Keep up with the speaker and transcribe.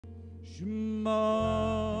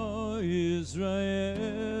Shema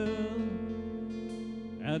Israel,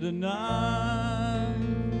 Adonai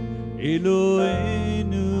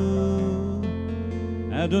Eloheinu,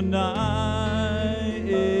 Adonai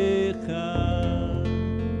Echad,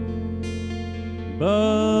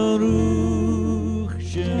 Baruch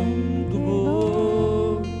Shem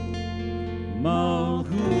Gvor, Malchuto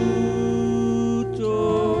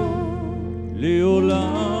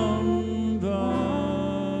Leolam Va'ed.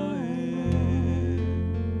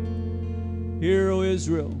 Hear, O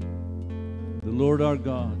Israel, the Lord our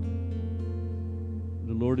God,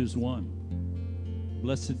 the Lord is one.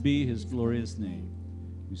 Blessed be his glorious name,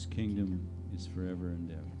 whose kingdom is forever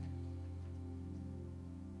and ever.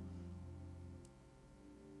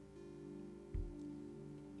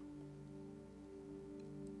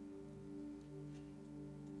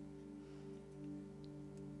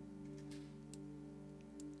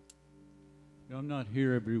 You know, I'm not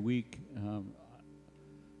here every week,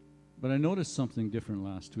 but I noticed something different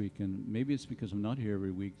last week, and maybe it's because I'm not here every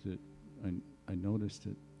week that I noticed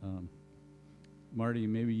it. Marty,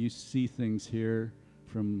 maybe you see things here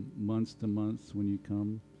from month to month when you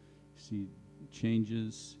come, see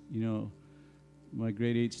changes. You know, my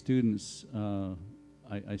grade 8 students,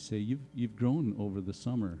 I say, you've grown over the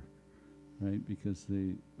summer, right? Because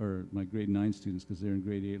or my grade 9 students, because they're in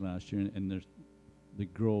grade 8 last year, and they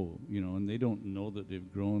grow, you know, and they don't know that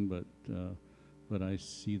they've grown, but I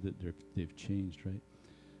see that they've changed, right?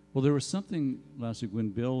 Well, there was something last week when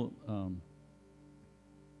Bill,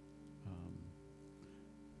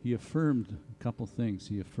 he affirmed a couple things.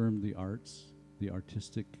 He affirmed the arts, the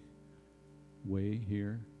artistic way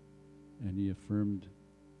here, and he affirmed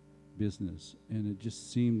business. And it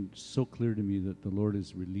just seemed so clear to me that the Lord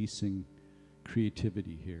is releasing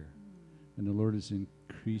creativity here, and the Lord is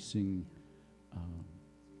increasing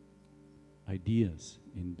ideas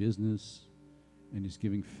in business, and he's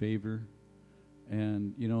giving favor.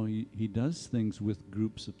 And, you know, he does things with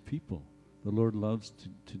groups of people. The Lord loves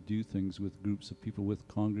to do things with groups of people, with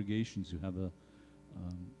congregations who have a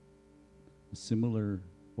similar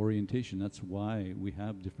orientation. That's why we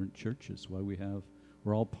have different churches, why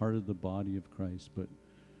we're all part of the body of Christ, but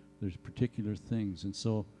there's particular things. And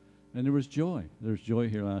so, and there was joy. There was joy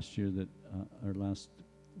here last year or last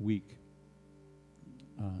week.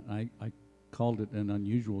 I called it an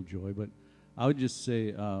unusual joy, but I would just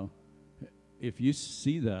say, if you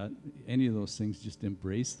see that, any of those things, just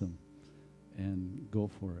embrace them and go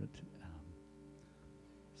for it.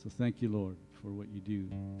 So thank you, Lord, for what you do.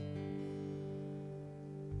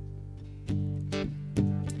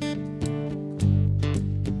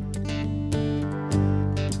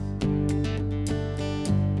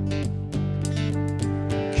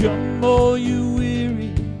 Come all you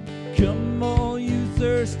weary, come all you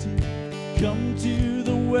thirsty, come to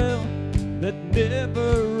the well that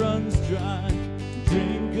never runs dry.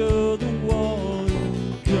 Drink of the water,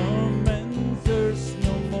 come and thirst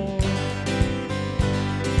no more.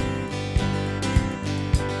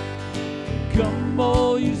 Come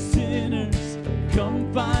all you sinners,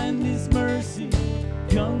 come find his mercy.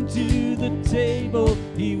 Come to the table,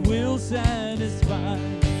 he will satisfy.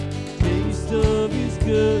 Taste of his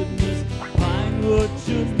goodness, find what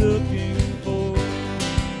you're looking for.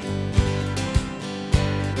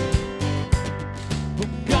 For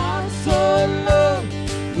God so loved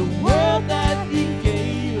the world that he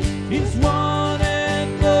gave his one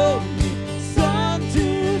and only Son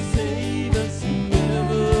to save us.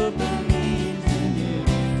 Whoever believes in him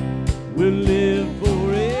will live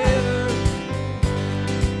forever.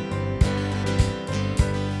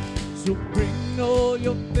 So bring all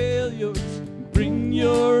your failures, bring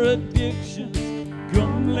your addictions,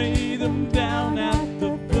 come lay them down at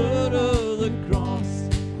the foot of the cross.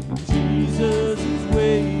 Jesus is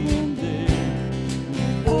waiting there,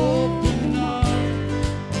 open arms,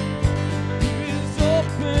 his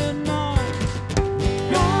open arms.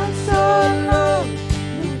 God so loved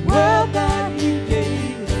the world that he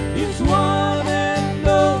gave his one and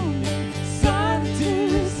only Son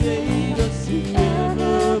to save us.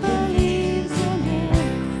 Whoever believes in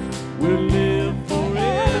him will live forever.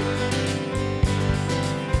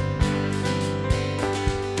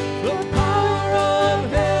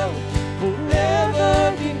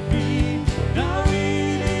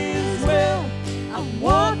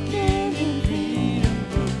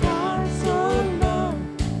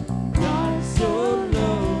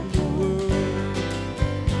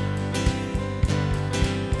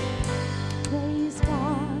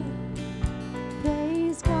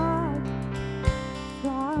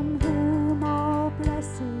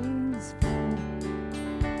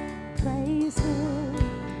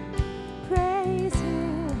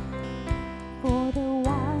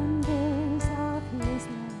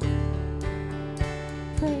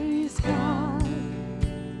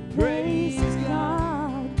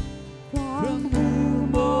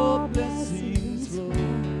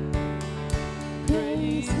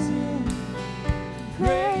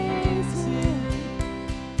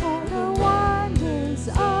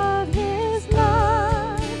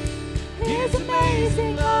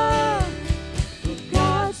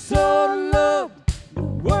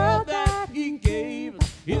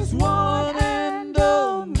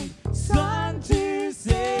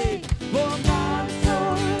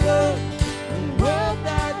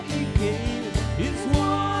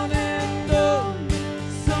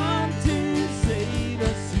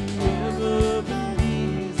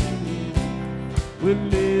 will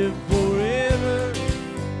live forever.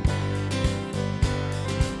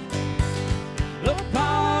 The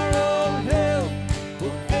power of hell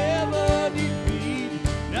forever defeated.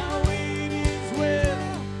 Now it is well.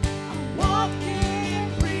 I'm walking in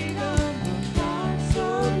freedom. God so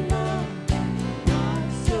loved, God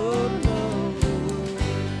so loved the world.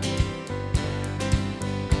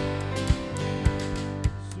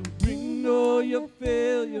 So bring all your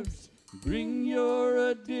failures, bring your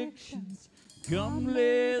addictions. Come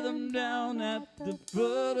lay them down at the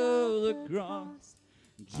foot of the cross.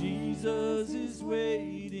 Jesus is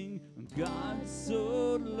waiting. God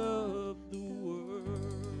so loved the world.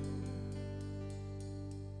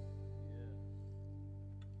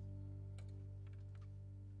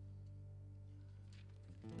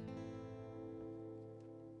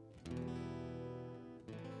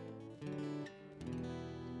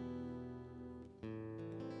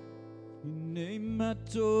 Hinei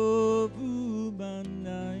tovu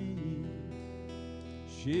banai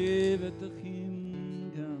shevet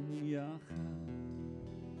achim gam yachad.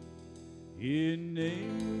 Hinei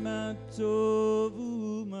tovu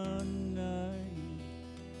banai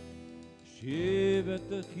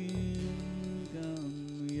shevet achim gam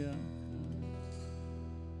yachad.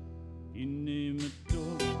 Hinei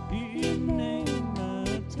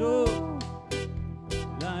tov,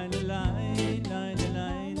 lai lai lai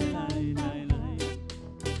lai lai lai lai.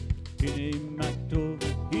 Hinei matov,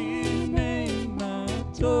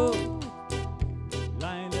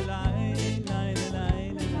 lai lai lai lai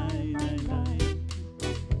lai lai lai.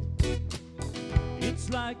 It's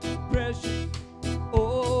like precious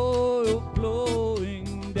oil flowing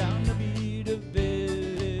down the beat of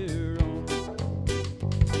their own,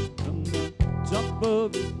 from the top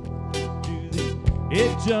of it to the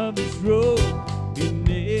edge of this road.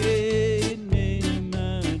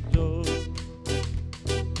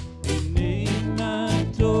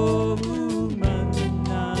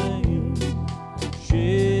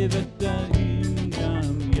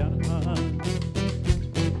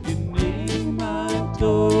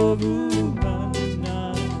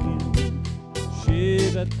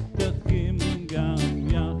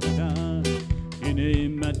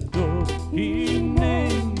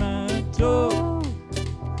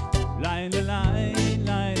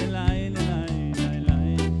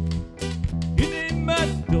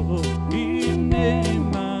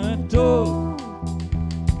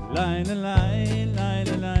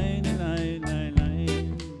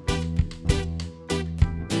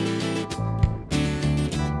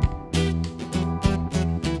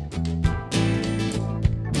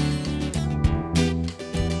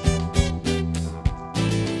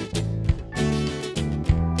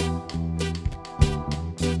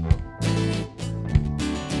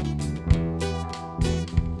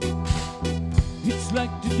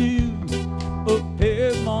 Like the dew of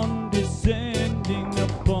heaven descending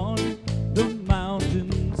upon the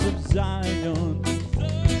mountains of Zion.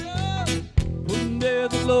 From there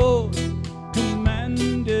the Lord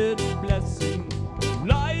commanded blessing,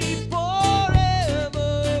 life forevermore.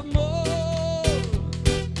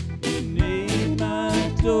 Hinei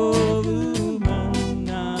tovu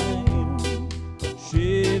manayim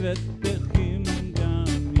shevet achim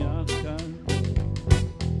gam yachad.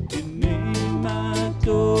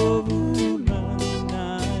 Tovu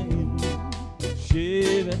manayim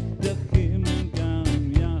shevet achim gam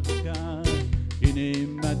yachad. Hinei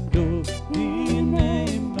matov,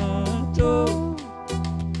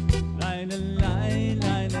 lai lai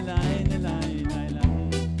lai lai lai lai lai.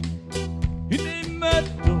 Hinei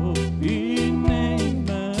matov,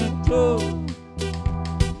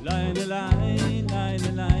 lai lai lai lai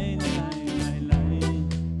lai lai.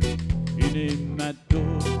 Hinei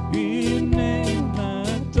matov,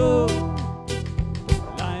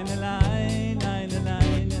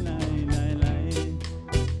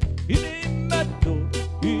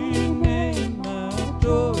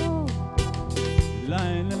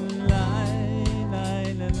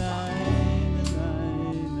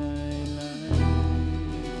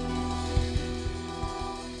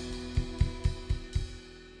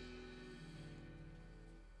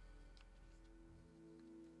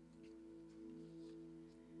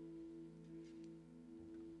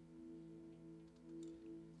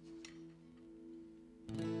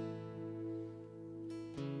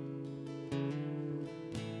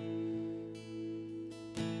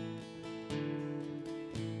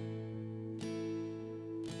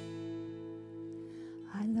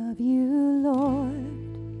 love you, Lord.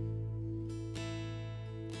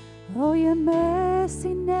 Oh, your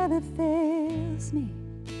mercy never fails me.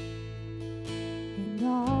 In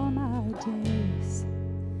all my days,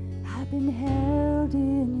 I've been held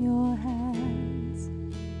in your hands.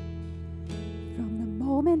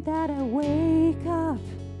 moment that I wake up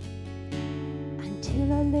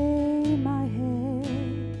until I lay my head,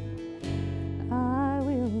 I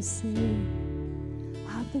will sing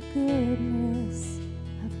of the goodness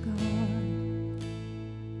of God.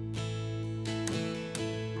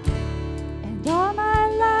 And all my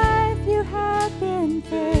life you have been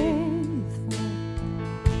faithful,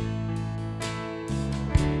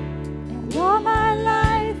 and all my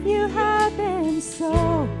life you have been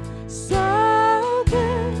so, so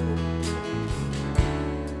good.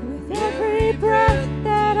 With every breath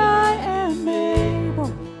that I am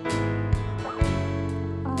able,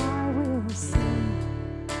 I will sing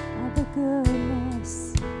of the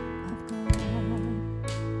goodness of God.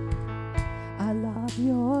 I love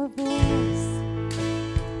your voice.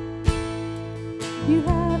 You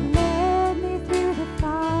have led me through the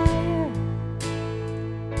fire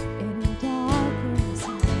in a darkest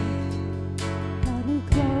night, held me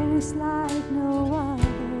close like no other.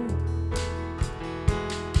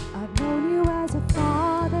 I've known you as a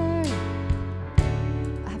father,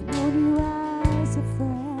 I've known you as a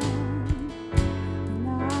friend, and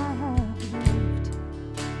I have lived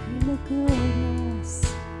in the goodness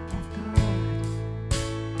of God.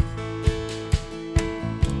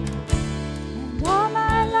 And all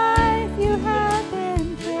my life you have been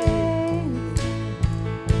faithful,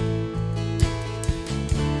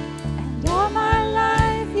 and all my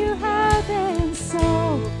life you have been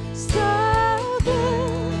so, so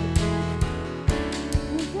good.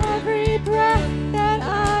 With every breath that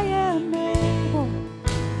I am able,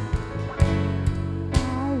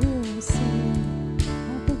 I will sing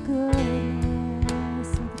of the goodness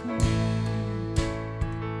of God.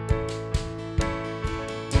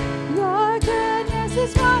 Your goodness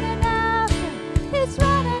is running after, it's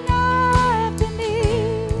running after me.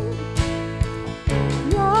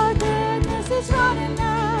 Your goodness is running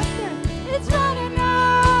after, it's running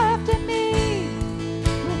after me.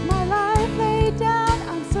 With my life laid down,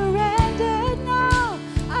 I'm surrendered now.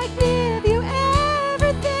 I give you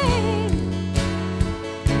everything.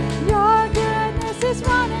 Your goodness is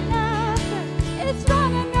running after, it's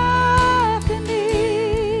running after me.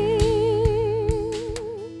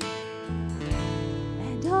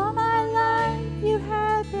 And all my life you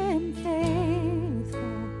have been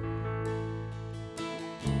faithful,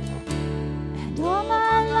 and all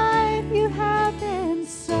my life you have been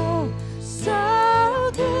so,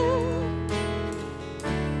 so good.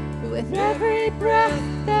 With every breath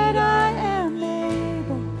that I am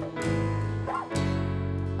able,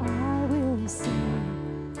 I will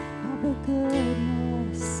sing of the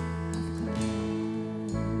goodness of God.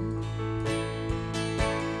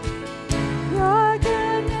 Your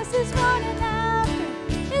goodness is running after,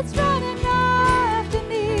 it's running after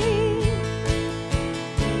me.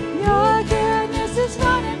 Your goodness is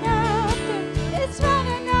running after, it's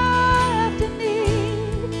running after me.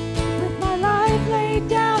 With my life laid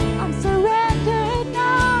down, I'm surrendered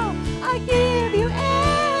now. I give you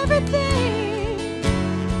everything.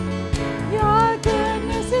 Your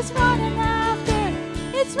goodness is running after,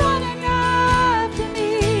 it's running after me.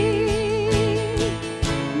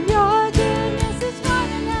 Your goodness is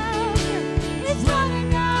running after, it's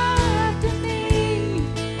running after me.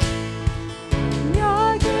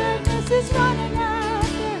 Your goodness is running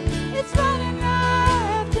after, it's running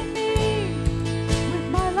after me. With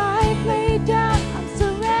my life laid down, I'm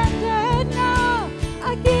surrendered now.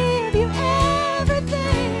 I give you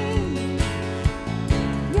everything.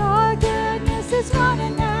 Your goodness is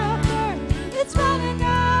running after, it's running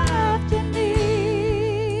after me.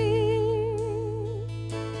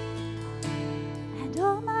 And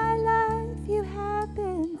all my life you have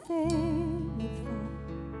been faithful,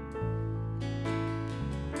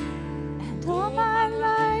 and all my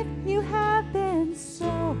life you have been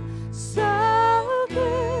so, so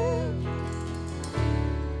good.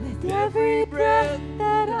 With every breath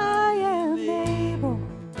that I am able,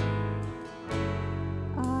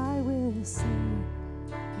 I will sing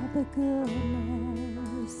of the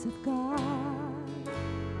goodness of God.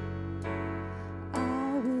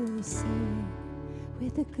 I will sing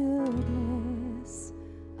with the goodness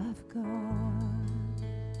of God.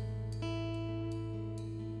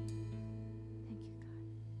 Thank you, God.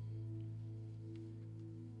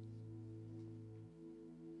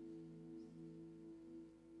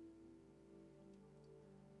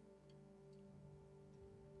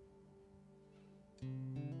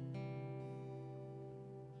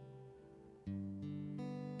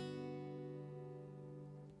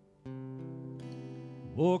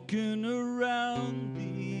 Walking around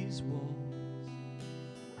these walls,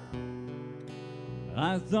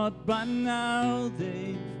 I thought by now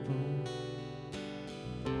they'd fall.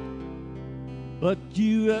 but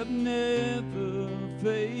you have never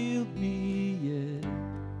failed me yet.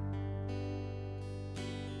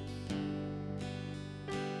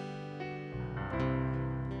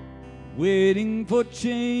 Waiting for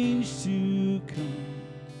change to come,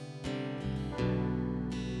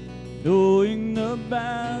 knowing the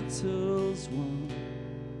battle's won,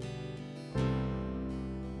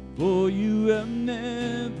 for you have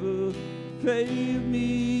never failed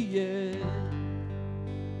me yet.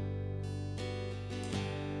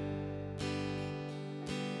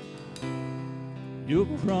 Your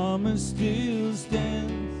promise still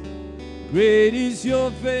stands. Great is your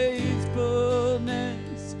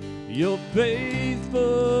faithfulness, your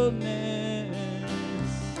faithfulness.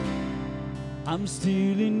 I'm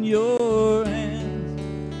still in your hands.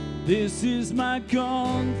 This is my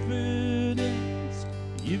confidence.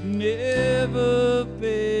 You've never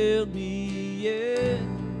failed me yet.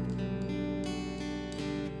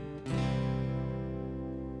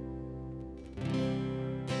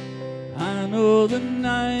 I know the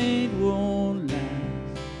night won't last.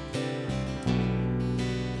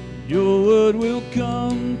 Your word will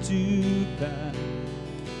come to pass.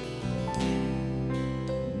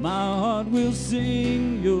 My heart will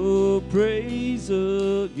sing your praise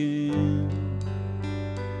again.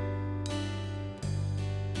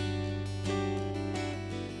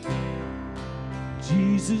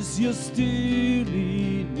 Jesus, you're still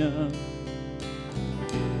enough.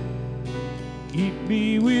 Keep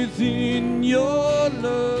me within your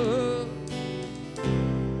love.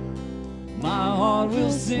 My heart will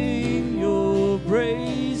sing your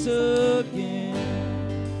praise again.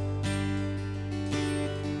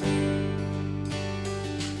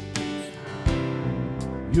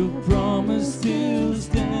 Your promise still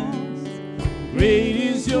stands. Great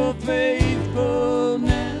is your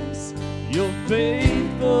faithfulness, your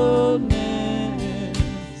faithfulness.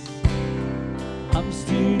 I'm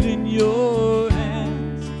still in your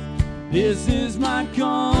hands. This is my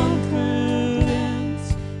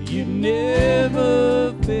confidence. You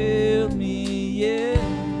never failed me yet.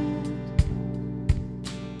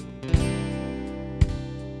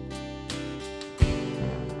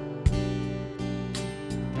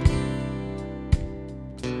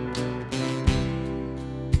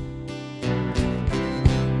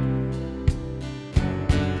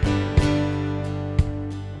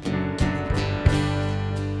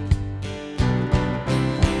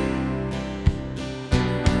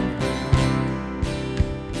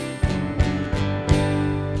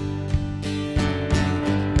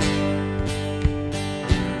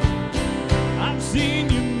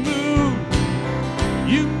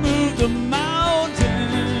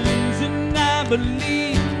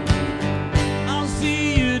 Believe I'll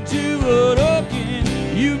see you do it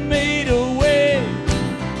again. You made a way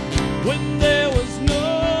when there was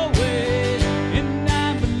no way, and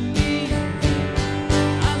I believe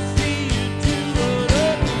I'll see you do it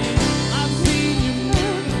again. I've seen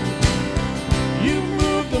you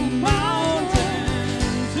move the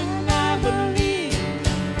mountains, and I believe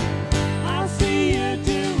I'll see you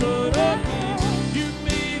do it again. You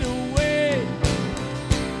made a way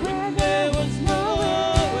when there was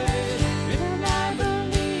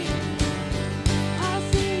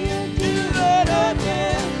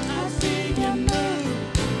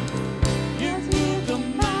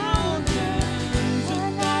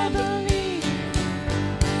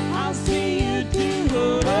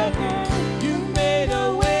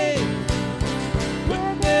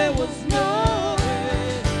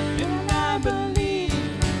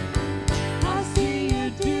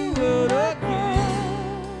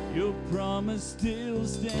still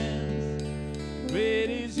stands. Great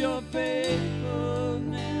is your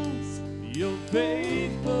faithfulness, your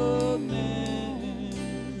faithfulness.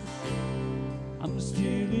 I'm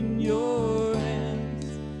still in your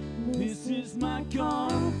hands. This is my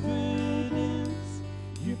confidence.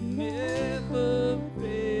 You've never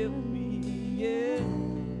failed me yet.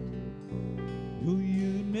 No,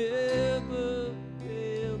 you never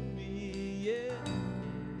failed me yet.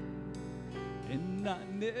 And I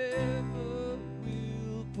never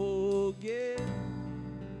forget.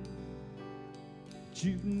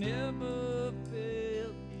 You've never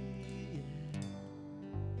failed me.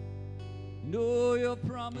 No, your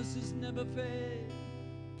promises never fail,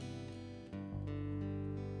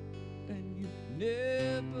 and you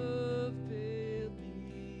never failed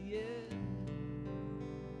me yet.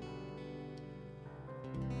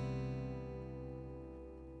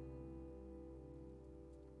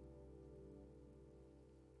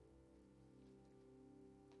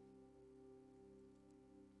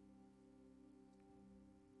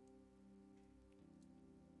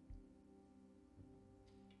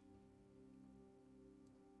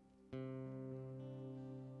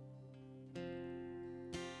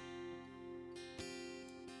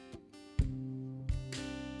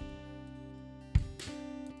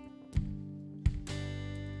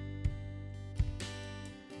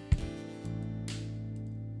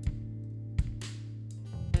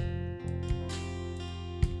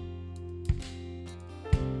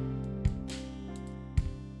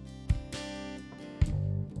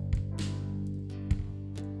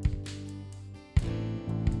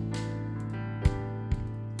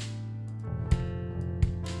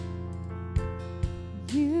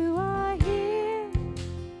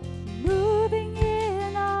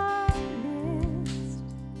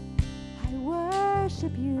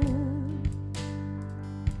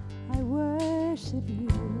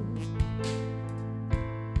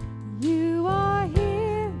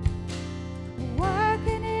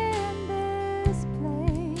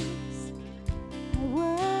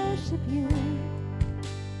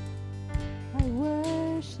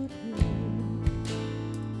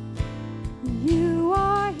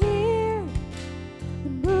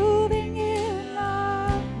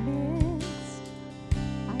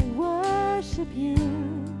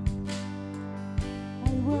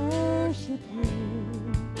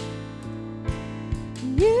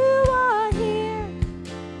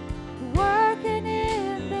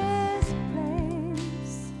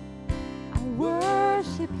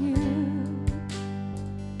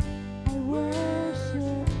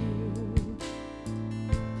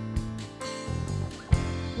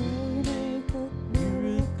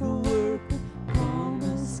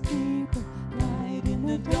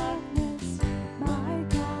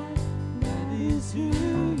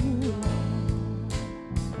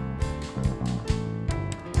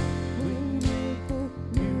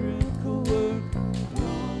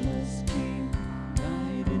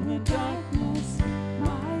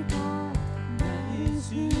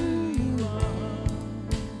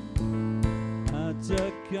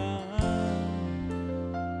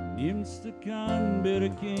 כאן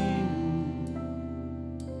ברכנו,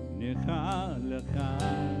 נכה לך,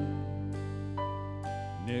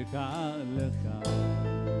 נכה לך.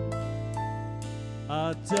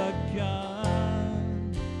 אתה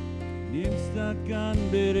כאן, נמצא כאן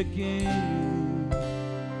ברכנו,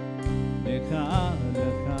 נכה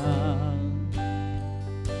לך,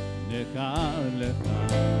 נכה לך.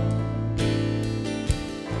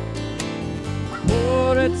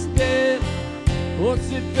 פורץ דרך,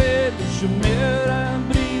 עושה פלא, שומר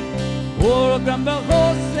הברית, אור גם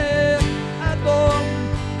בחוסר, אדון,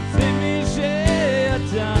 זה מי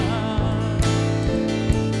שאתה.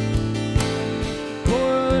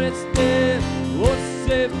 פורץ דרך,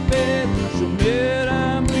 עושה פלא, שומר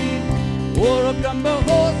הברית, אור גם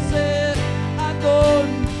בחוסר,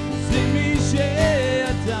 אדון, זה מי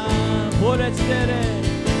שאתה. פורץ דרך,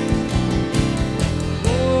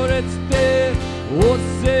 פורץ דרך,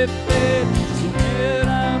 עושה פלא, שומר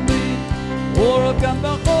הברית, אור גם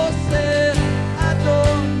בחוסר,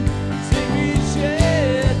 אדון, זה מי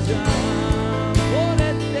שאתה.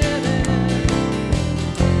 פורץ דרך,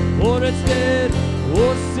 פורץ דרך,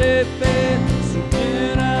 עושה פלא,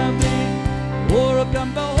 שומר הברית, אור גם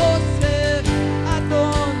בחוסר,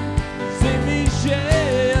 אדון, זה מי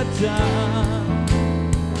שאתה.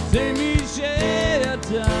 זה מי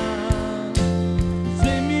שאתה.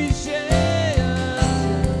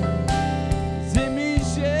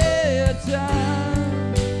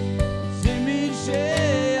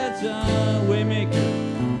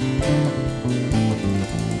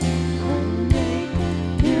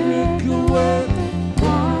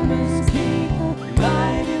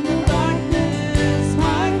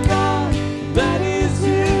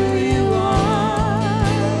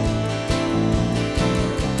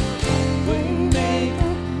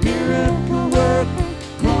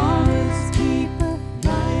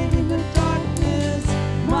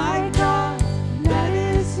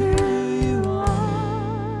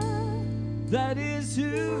 That is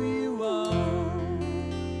who you are.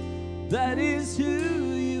 That is who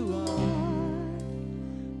you are.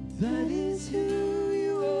 That is who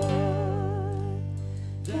you are.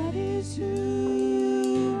 That is who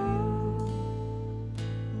you are.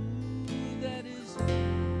 That is who.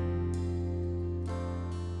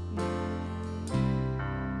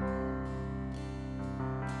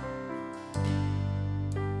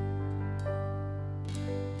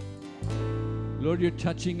 Lord, you're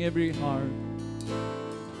touching every heart.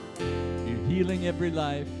 You're healing every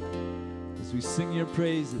life as we sing your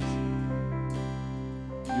praises.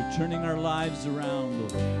 You're turning our lives around,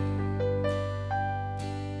 Lord.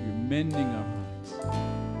 You're mending our hearts,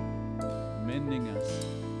 mending us.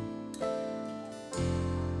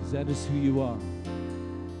 Because that is who you are.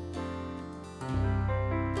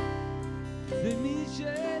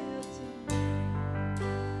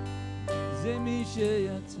 Zemi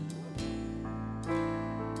sheyata.